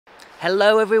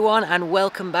Hello everyone and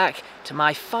welcome back to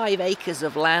my 5 acres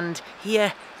of land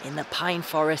here in the pine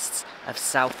forests of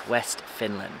southwest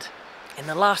Finland. In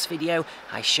the last video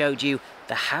I showed you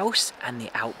the house and the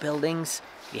outbuildings.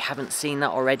 If you haven't seen that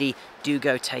already, do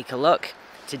go take a look.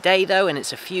 Today though, and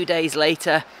it's a few days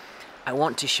later, I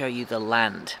want to show you the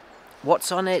land,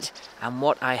 what's on it and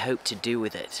what I hope to do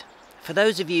with it. For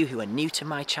those of you who are new to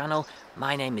my channel,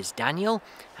 my name is Daniel,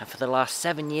 and for the last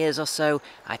 7 years or so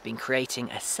I've been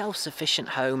creating a self-sufficient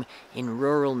home in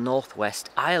rural northwest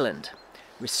Ireland,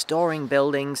 restoring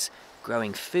buildings,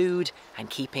 growing food and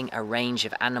keeping a range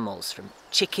of animals from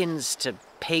chickens to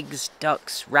pigs,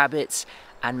 ducks, rabbits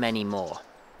and many more.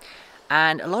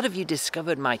 And a lot of you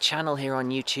discovered my channel here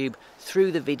on YouTube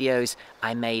through the videos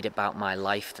I made about my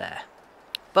life there.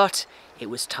 But it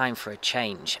was time for a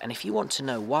change, and if you want to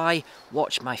know why,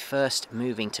 watch my first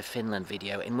moving to Finland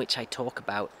video in which I talk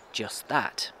about just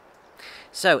that.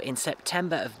 So in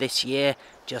September of this year,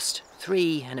 just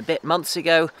 3 and a bit months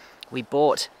ago, we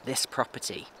bought this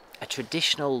property, a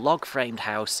traditional log-framed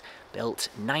house built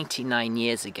 99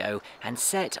 years ago and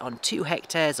set on 2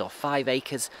 hectares or 5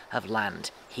 acres of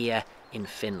land here in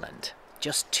Finland,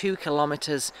 just 2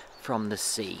 kilometers from the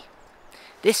sea.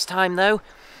 This time though,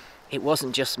 it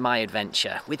wasn't just my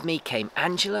adventure. With me came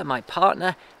Angela, my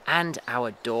partner, and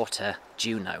our daughter,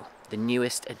 Juno, the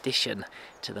newest addition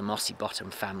to the Mossy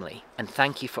Bottom family. And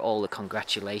thank you for all the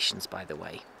congratulations, by the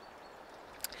way.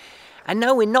 And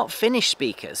no, we're not Finnish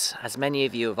speakers, as many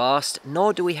of you have asked,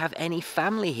 nor do we have any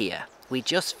family here. We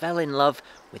just fell in love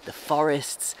with the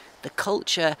forests, the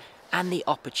culture, and the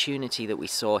opportunity that we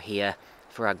saw here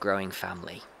for our growing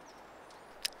family.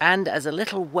 And as a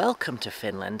little welcome to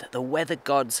Finland, the weather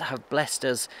gods have blessed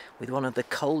us with one of the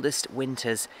coldest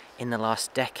winters in the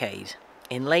last decade.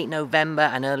 In late November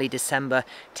and early December,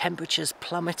 temperatures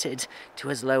plummeted to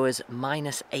as low as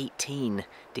 -18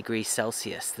 degrees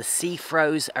Celsius. The sea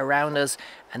froze around us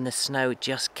and the snow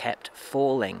just kept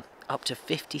falling, up to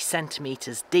 50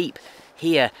 centimeters deep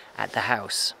here at the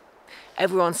house.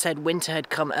 Everyone said winter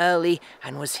had come early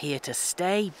and was here to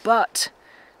stay, but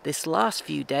this last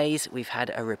few days we've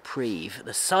had a reprieve.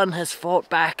 The sun has fought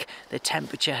back, the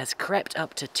temperature has crept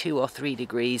up to 2 or 3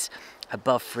 degrees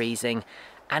above freezing,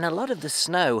 and a lot of the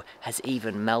snow has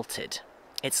even melted.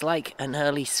 It's like an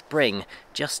early spring,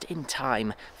 just in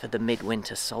time for the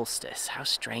midwinter solstice. How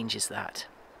strange is that?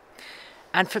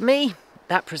 And for me,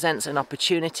 that presents an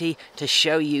opportunity to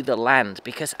show you the land,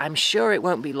 because I'm sure it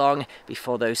won't be long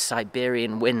before those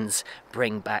Siberian winds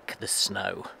bring back the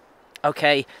snow.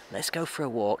 Okay, let's go for a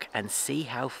walk and see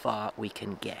how far we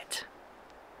can get.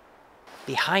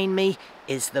 Behind me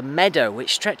is the meadow,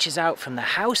 which stretches out from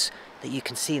the house that you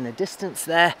can see in the distance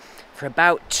there for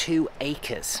about 2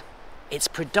 acres. It's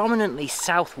predominantly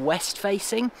southwest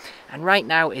facing and right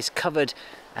now is covered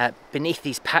beneath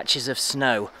these patches of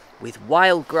snow with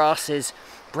wild grasses,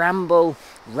 bramble,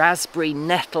 raspberry,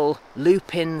 nettle,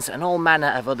 lupins and all manner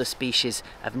of other species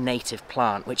of native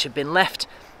plant which have been left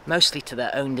mostly to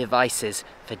their own devices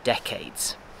for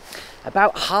decades.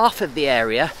 About half of the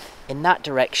area in that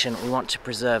direction we want to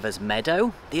preserve as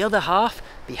meadow. The other half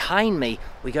behind me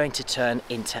we're going to turn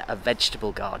into a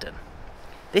vegetable garden.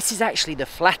 This is actually the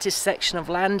flattest section of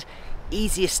land,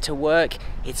 easiest to work.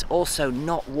 It's also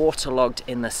not waterlogged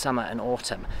in the summer and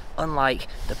autumn, unlike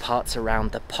the parts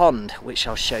around the pond, which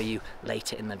I'll show you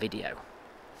later in the video.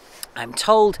 I'm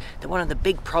told that one of the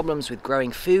big problems with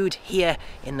growing food here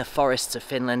in the forests of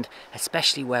Finland,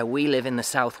 especially where we live in the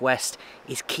southwest,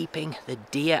 is keeping the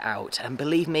deer out. And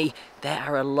believe me, there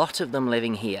are a lot of them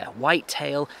living here,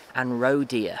 whitetail and roe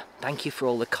deer. Thank you for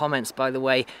all the comments, by the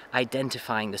way,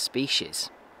 identifying the species.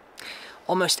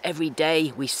 Almost every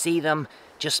day we see them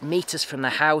just meters from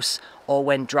the house or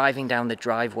when driving down the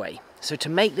driveway. So to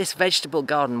make this vegetable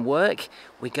garden work,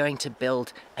 we're going to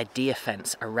build a deer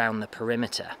fence around the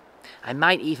perimeter. I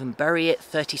might even bury it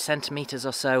 30 centimeters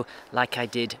or so, like I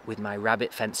did with my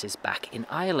rabbit fences back in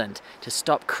Ireland, to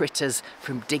stop critters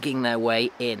from digging their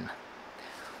way in.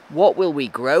 What will we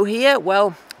grow here?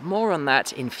 Well, more on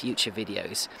that in future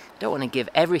videos. Don't want to give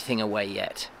everything away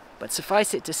yet. But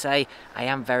suffice it to say, I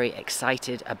am very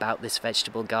excited about this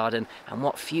vegetable garden and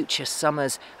what future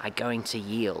summers are going to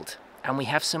yield. And we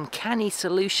have some canny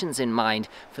solutions in mind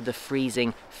for the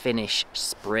freezing Finnish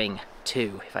spring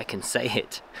too, if I can say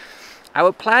it.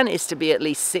 Our plan is to be at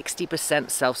least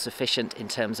 60% self-sufficient in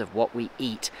terms of what we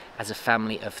eat as a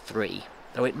family of 3,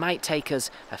 though it might take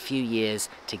us a few years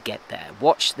to get there.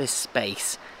 Watch this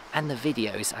space and the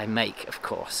videos I make, of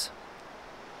course.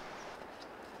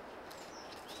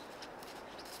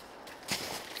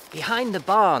 Behind the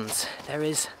barns there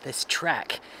is this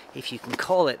track, if you can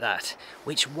call it that,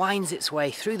 which winds its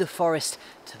way through the forest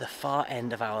to the far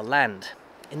end of our land.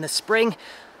 In the spring,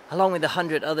 along with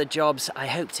 100 other jobs, I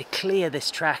hope to clear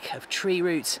this track of tree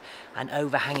roots and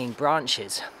overhanging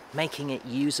branches, making it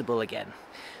usable again,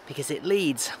 because it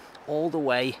leads all the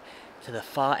way to the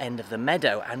far end of the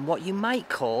meadow and what you might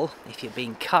call, if you're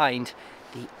being kind,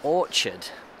 the orchard.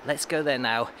 Let's go there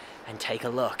now and take a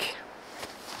look.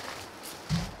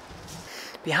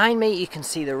 Behind me you can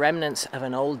see the remnants of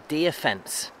an old deer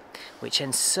fence, which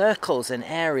encircles an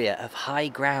area of high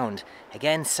ground,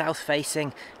 again south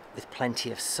facing with plenty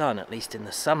of sun, at least in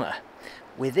the summer,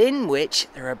 within which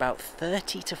there are about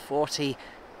 30 to 40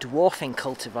 dwarfing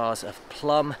cultivars of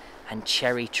plum and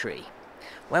cherry tree.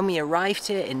 When we arrived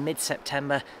here in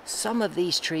mid-September, some of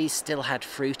these trees still had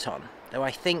fruit on, though I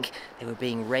think they were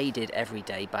being raided every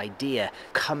day by deer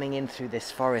coming in through this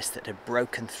forest that had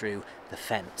broken through the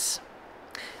fence.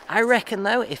 I reckon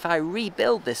though, if I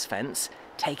rebuild this fence,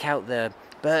 take out the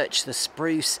birch, the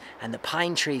spruce and the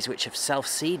pine trees which have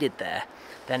self-seeded there,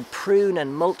 then prune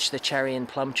and mulch the cherry and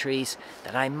plum trees,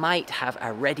 that I might have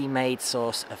a ready-made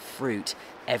source of fruit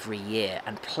every year,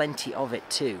 and plenty of it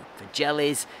too, for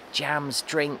jellies, jams,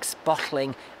 drinks,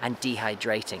 bottling and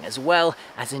dehydrating, as well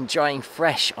as enjoying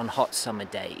fresh on hot summer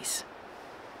days.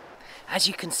 As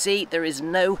you can see, there is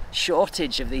no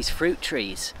shortage of these fruit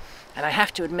trees, and I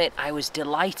have to admit I was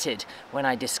delighted when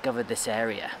I discovered this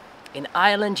area. In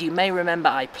Ireland, you may remember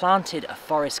I planted a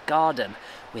forest garden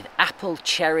with apple,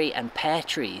 cherry and pear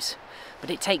trees, but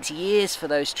it takes years for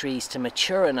those trees to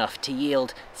mature enough to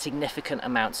yield significant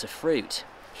amounts of fruit.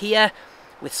 Here,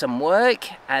 with some work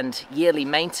and yearly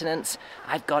maintenance,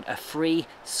 I've got a free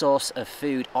source of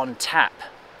food on tap.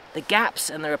 The gaps,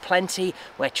 and there are plenty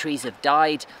where trees have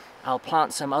died, I'll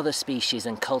plant some other species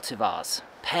and cultivars.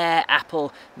 Pear,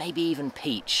 apple, maybe even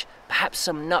peach. Perhaps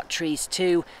some nut trees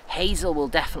too. Hazel will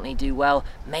definitely do well,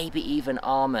 maybe even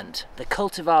almond. The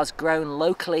cultivars grown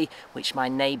locally, which my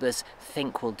neighbours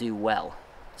think will do well.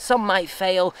 Some might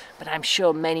fail, but I'm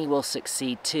sure many will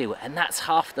succeed too, and that's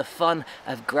half the fun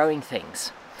of growing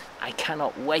things. I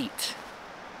cannot wait.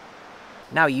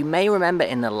 Now, you may remember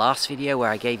in the last video where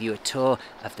I gave you a tour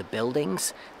of the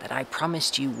buildings that I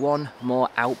promised you one more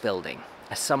outbuilding,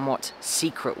 a somewhat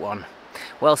secret one.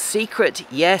 Well, secret,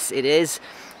 yes it is,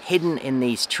 hidden in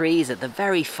these trees at the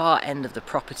very far end of the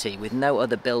property with no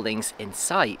other buildings in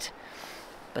sight.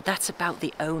 But that's about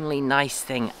the only nice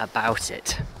thing about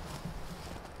it.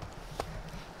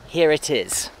 Here it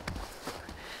is.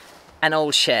 An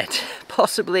old shed,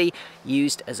 possibly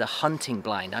used as a hunting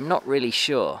blind, I'm not really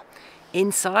sure.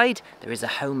 Inside there is a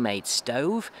homemade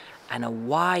stove and a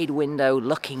wide window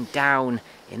looking down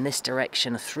in this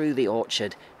direction through the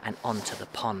orchard and onto the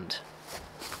pond.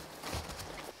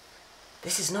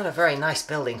 This is not a very nice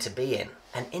building to be in,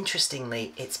 and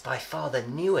interestingly it's by far the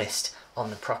newest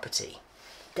on the property.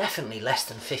 Definitely less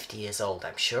than 50 years old,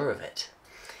 I'm sure of it.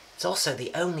 It's also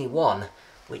the only one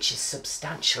which is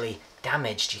substantially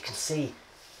damaged. You can see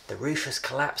the roof has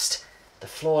collapsed, the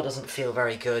floor doesn't feel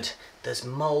very good, there's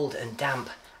mould and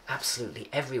damp absolutely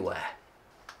everywhere.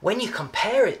 When you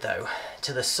compare it though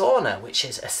to the sauna, which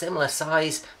is a similar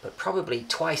size but probably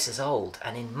twice as old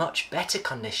and in much better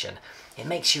condition, it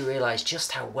makes you realise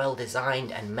just how well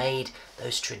designed and made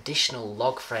those traditional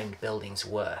log-framed buildings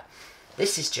were.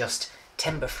 This is just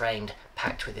timber-framed,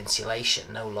 packed with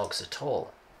insulation, no logs at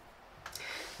all.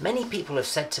 Many people have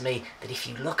said to me that if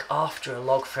you look after a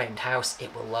log-framed house,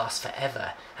 it will last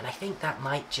forever, and I think that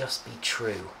might just be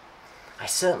true. I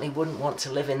certainly wouldn't want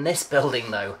to live in this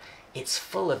building though. It's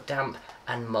full of damp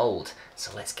and mould,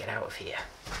 so let's get out of here.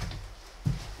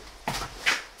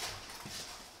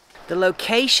 The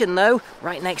location though,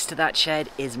 right next to that shed,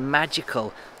 is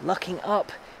magical, looking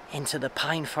up into the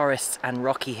pine forests and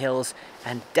rocky hills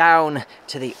and down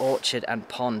to the orchard and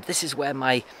pond. This is where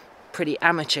my pretty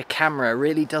amateur camera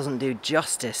really doesn't do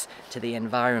justice to the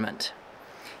environment.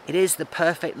 It is the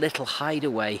perfect little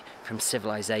hideaway from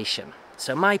civilization.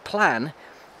 So my plan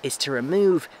is to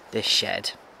remove this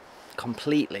shed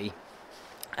completely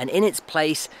and in its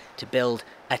place to build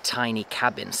a tiny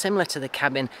cabin, similar to the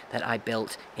cabin that I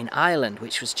built in Ireland,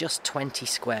 which was just 20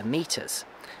 square meters,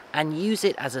 and use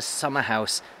it as a summer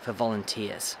house for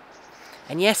volunteers.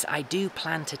 And yes, I do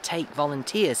plan to take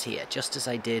volunteers here, just as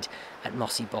I did at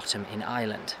Mossy Bottom in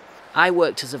Ireland. I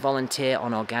worked as a volunteer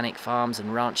on organic farms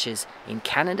and ranches in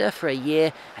Canada for a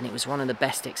year, and it was one of the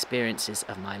best experiences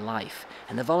of my life.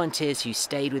 And the volunteers who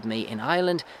stayed with me in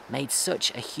Ireland made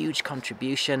such a huge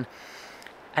contribution,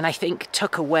 and I think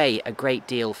took away a great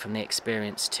deal from the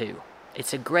experience too.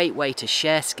 It's a great way to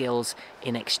share skills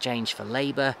in exchange for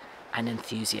labour and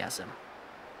enthusiasm.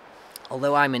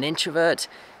 Although I'm an introvert,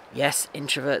 yes,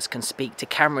 introverts can speak to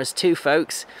cameras too,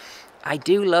 folks, I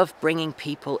do love bringing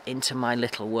people into my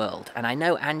little world, and I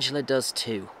know Angela does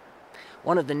too.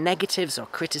 One of the negatives or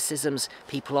criticisms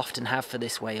people often have for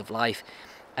this way of life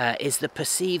is the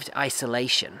perceived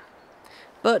isolation.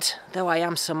 But though I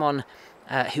am someone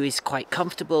who is quite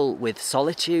comfortable with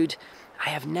solitude, I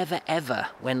have never ever,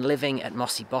 when living at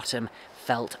Mossy Bottom,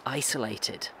 felt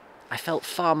isolated. I felt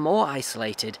far more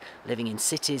isolated living in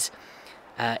cities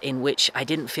in which I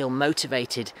didn't feel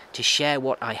motivated to share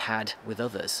what I had with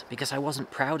others because I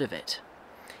wasn't proud of it.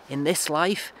 In this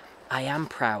life, I am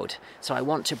proud, so I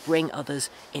want to bring others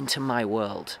into my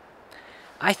world.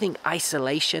 I think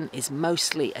isolation is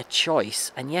mostly a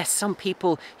choice, and yes, some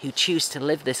people who choose to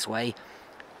live this way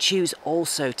choose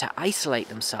also to isolate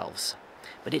themselves,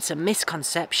 but it's a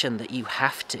misconception that you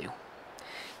have to.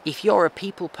 If you're a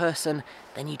people person,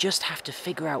 then you just have to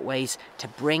figure out ways to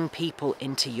bring people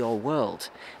into your world,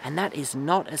 and that is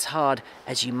not as hard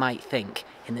as you might think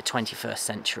in the 21st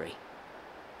century.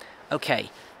 Okay,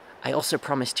 I also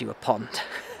promised you a pond.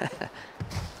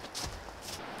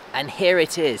 And here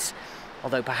it is,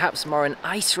 although perhaps more an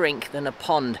ice rink than a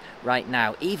pond right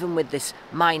now. Even with this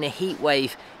minor heat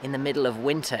wave in the middle of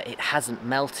winter, it hasn't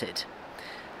melted.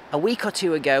 A week or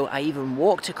two ago, I even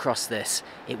walked across this.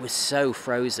 It was so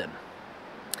frozen.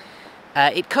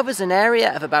 It covers an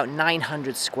area of about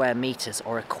 900 square meters,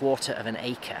 or a quarter of an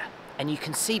acre. And you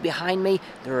can see behind me,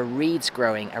 there are reeds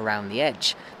growing around the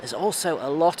edge. There's also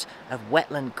a lot of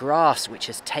wetland grass which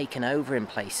has taken over in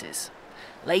places.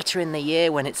 Later in the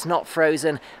year, when it's not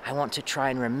frozen, I want to try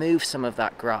and remove some of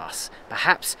that grass.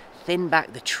 Perhaps thin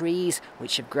back the trees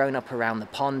which have grown up around the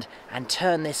pond and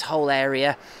turn this whole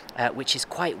area, which is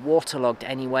quite waterlogged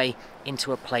anyway,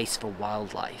 into a place for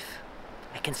wildlife.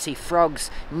 I can see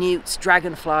frogs, newts,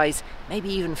 dragonflies, maybe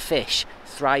even fish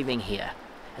thriving here,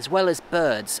 as well as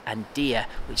birds and deer,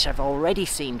 which I've already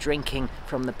seen drinking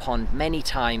from the pond many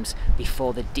times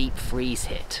before the deep freeze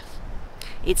hit.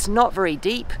 It's not very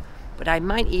deep, but I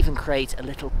might even create a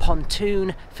little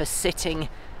pontoon for sitting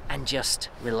and just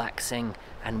relaxing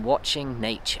and watching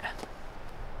nature.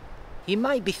 You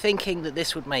might be thinking that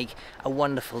this would make a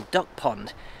wonderful duck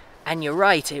pond, and you're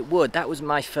right, it would. That was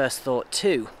my first thought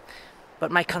too.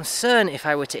 But my concern if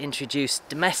I were to introduce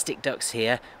domestic ducks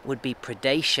here would be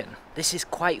predation. This is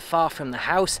quite far from the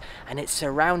house and it's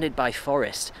surrounded by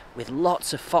forest with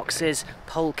lots of foxes,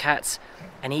 polecats,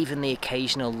 and even the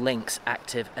occasional lynx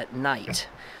active at night.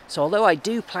 So although I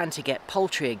do plan to get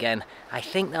poultry again, I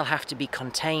think they'll have to be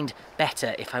contained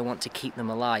better if I want to keep them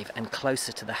alive and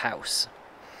closer to the house.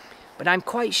 But I'm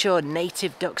quite sure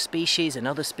native duck species and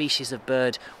other species of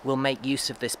bird will make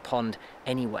use of this pond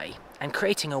anyway. And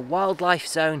creating a wildlife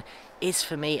zone is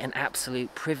for me an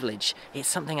absolute privilege. It's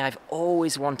something I've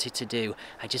always wanted to do.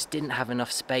 I just didn't have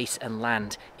enough space and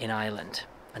land in Ireland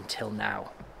until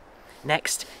now.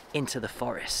 Next, into the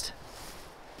forest.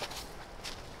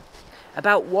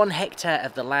 About 1 hectare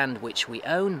of the land which we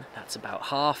own, that's about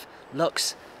half,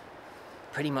 looks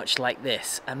pretty much like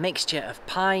this. A mixture of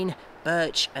pine,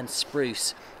 birch and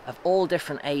spruce of all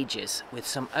different ages, with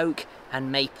some oak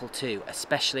and maple too,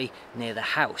 especially near the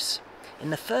house. In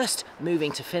the first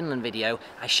Moving to Finland video,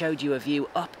 I showed you a view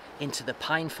up into the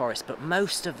pine forest, but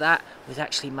most of that was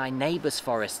actually my neighbour's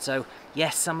forest, so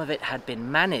yes, some of it had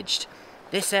been managed.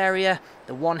 This area,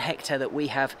 the 1 hectare that we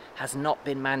have, has not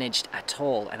been managed at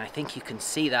all, and I think you can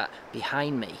see that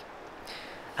behind me.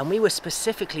 And we were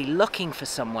specifically looking for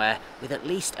somewhere with at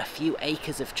least a few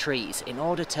acres of trees in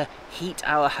order to heat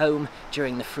our home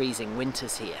during the freezing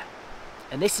winters here.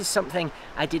 And this is something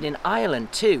I did in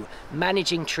Ireland too,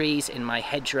 managing trees in my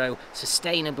hedgerow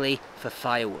sustainably for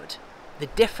firewood. The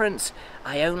difference,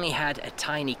 I only had a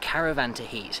tiny caravan to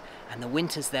heat, and the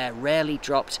winters there rarely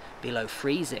dropped below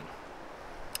freezing.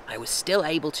 I was still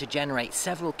able to generate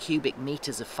several cubic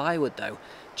meters of firewood though,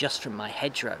 just from my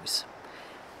hedgerows.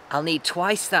 I'll need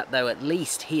twice that though at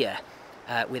least here,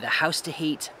 with a house to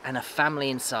heat and a family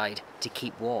inside to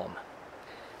keep warm.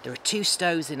 There are 2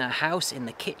 stoves in our house, in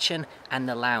the kitchen and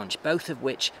the lounge, both of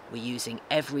which we're using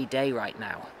every day right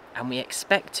now, and we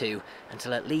expect to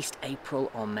until at least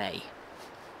April or May.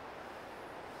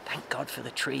 Thank God for the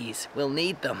trees, we'll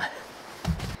need them.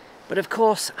 But of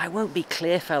course, I won't be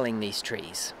clear felling these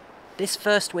trees. This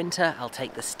first winter I'll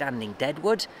take the standing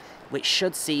deadwood, which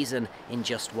should season in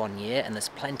just 1 year, and there's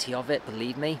plenty of it,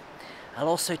 believe me. I'll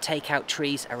also take out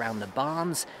trees around the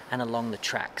barns and along the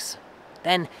tracks.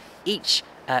 Then each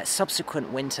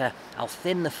subsequent winter I'll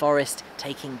thin the forest,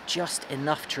 taking just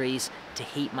enough trees to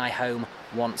heat my home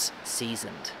once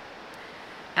seasoned.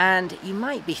 And you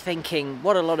might be thinking,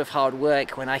 what a lot of hard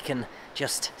work when I can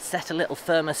just set a little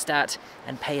thermostat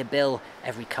and pay a bill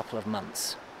every couple of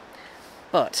months.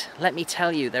 But let me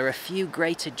tell you, there are few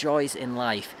greater joys in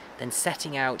life than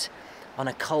setting out on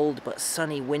a cold but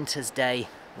sunny winter's day,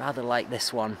 rather like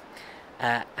this one,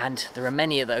 and there are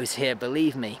many of those here,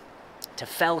 believe me, to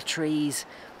fell trees,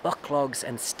 buck logs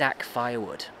and stack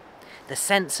firewood. The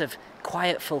sense of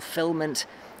quiet fulfillment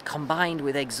combined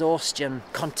with exhaustion,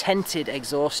 contented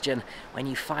exhaustion, when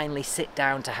you finally sit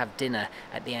down to have dinner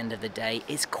at the end of the day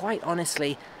is quite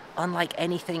honestly unlike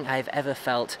anything I've ever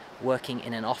felt working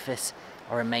in an office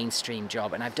or a mainstream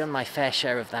job. And I've done my fair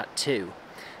share of that too,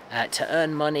 to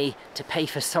earn money to pay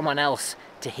for someone else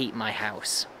to heat my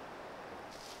house.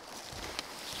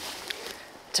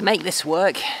 To make this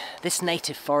work, this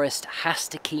native forest has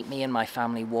to keep me and my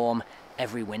family warm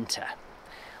every winter,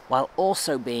 while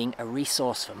also being a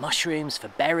resource for mushrooms, for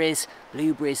berries.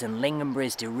 Blueberries and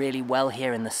lingonberries do really well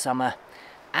here in the summer,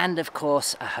 and of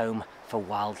course a home for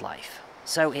wildlife.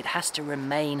 So it has to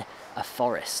remain a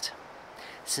forest.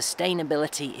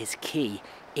 Sustainability is key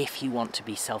if you want to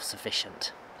be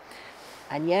self-sufficient.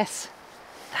 And yes,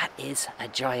 that is a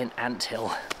giant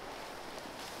anthill.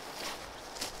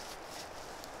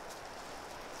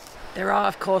 There are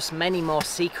of course many more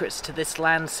secrets to this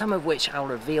land, some of which I'll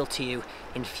reveal to you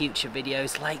in future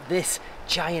videos, like this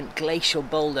giant glacial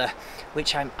boulder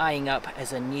which I'm eyeing up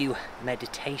as a new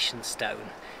meditation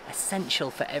stone,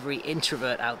 essential for every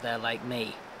introvert out there like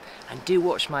me. And do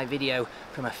watch my video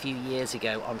from a few years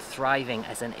ago on thriving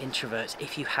as an introvert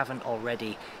if you haven't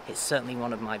already. It's certainly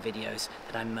one of my videos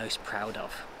that I'm most proud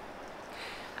of.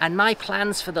 And my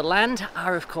plans for the land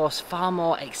are of course far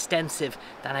more extensive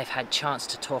than I've had chance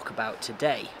to talk about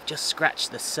today. Just scratch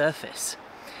the surface.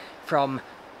 From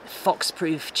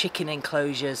fox-proof chicken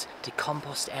enclosures to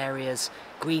compost areas,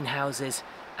 greenhouses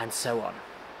and so on.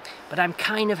 But I'm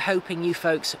kind of hoping you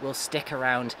folks will stick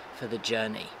around for the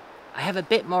journey. I have a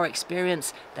bit more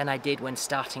experience than I did when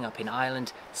starting up in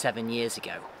Ireland 7 years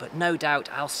ago, but no doubt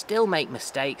I'll still make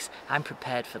mistakes. I'm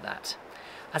prepared for that.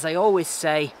 As I always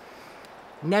say,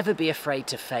 never be afraid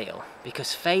to fail,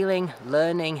 because failing,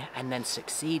 learning and then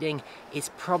succeeding is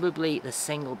probably the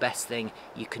single best thing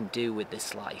you can do with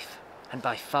this life, and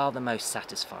by far the most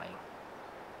satisfying.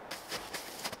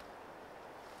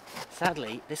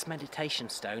 Sadly, this meditation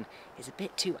stone is a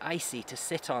bit too icy to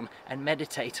sit on and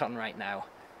meditate on right now.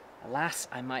 Alas,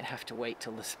 I might have to wait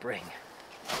till the spring.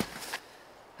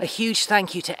 A huge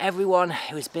thank you to everyone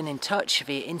who has been in touch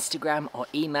via Instagram or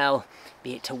email,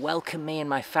 be it to welcome me and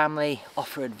my family,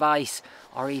 offer advice,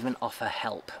 or even offer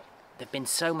help. There have been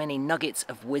so many nuggets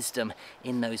of wisdom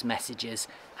in those messages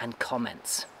and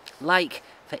comments. Like,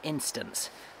 for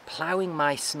instance, ploughing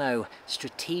my snow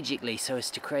strategically so as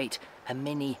to create a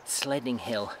mini sledding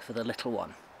hill for the little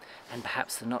one, and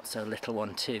perhaps the not so little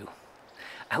one too.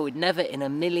 I would never in a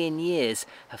million years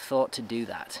have thought to do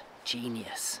that.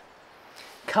 Genius.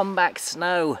 Come back,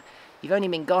 snow. You've only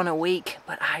been gone a week,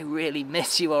 but I really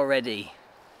miss you already.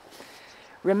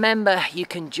 Remember, you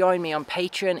can join me on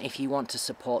Patreon if you want to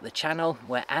support the channel,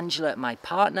 where Angela, my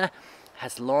partner,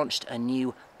 has launched a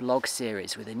new blog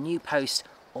series with a new post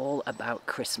all about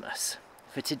Christmas.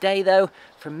 For today though,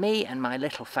 from me and my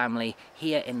little family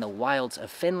here in the wilds of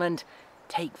Finland,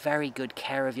 take very good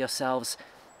care of yourselves,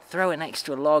 throw an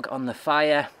extra log on the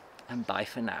fire, and bye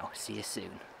for now. See you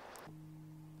soon.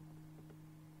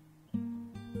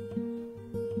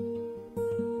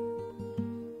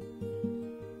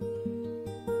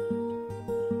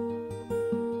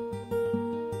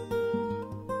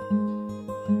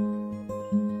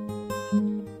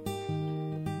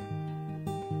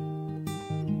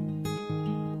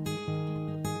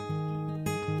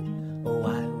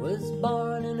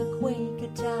 Born in a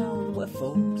Quaker town where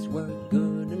folks worked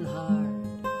good and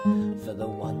hard for the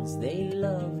ones they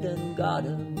loved and got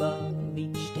above.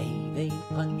 Each day they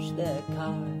punched their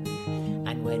card,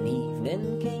 and when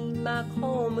evening came back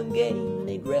home again,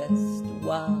 they'd rest a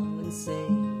while and say,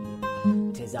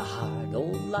 "'Tis a hard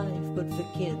old life, but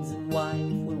for kids and wife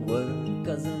we'll work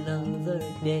as another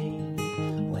day."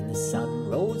 When the sun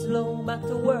rose low, back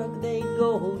to work they'd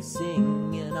go,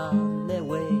 singing on their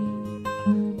way.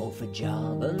 For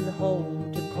job and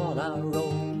home to call our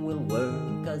own, we'll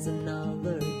work as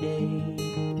another day.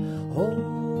 Oh,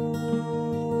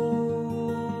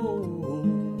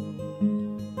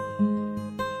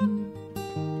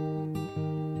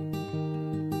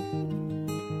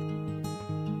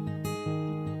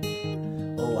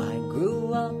 I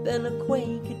grew up in a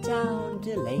Quaker town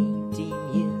till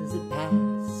 18 years had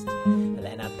passed.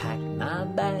 Then I packed my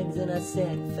bags and I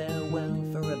said farewell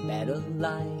for a better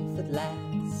life at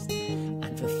last. East.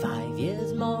 And for 5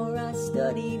 years more I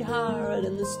studied hard,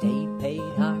 and the state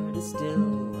paid harder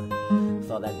still.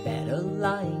 For that better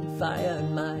life I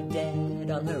earned my debt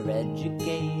on her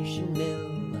education bill.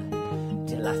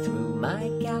 Till I threw my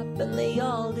cap and they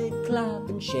all did clap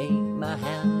and shake my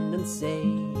hand and say,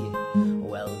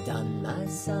 well done, my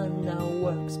son, now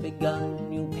work's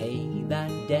begun, you'll pay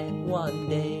that debt one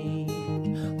day.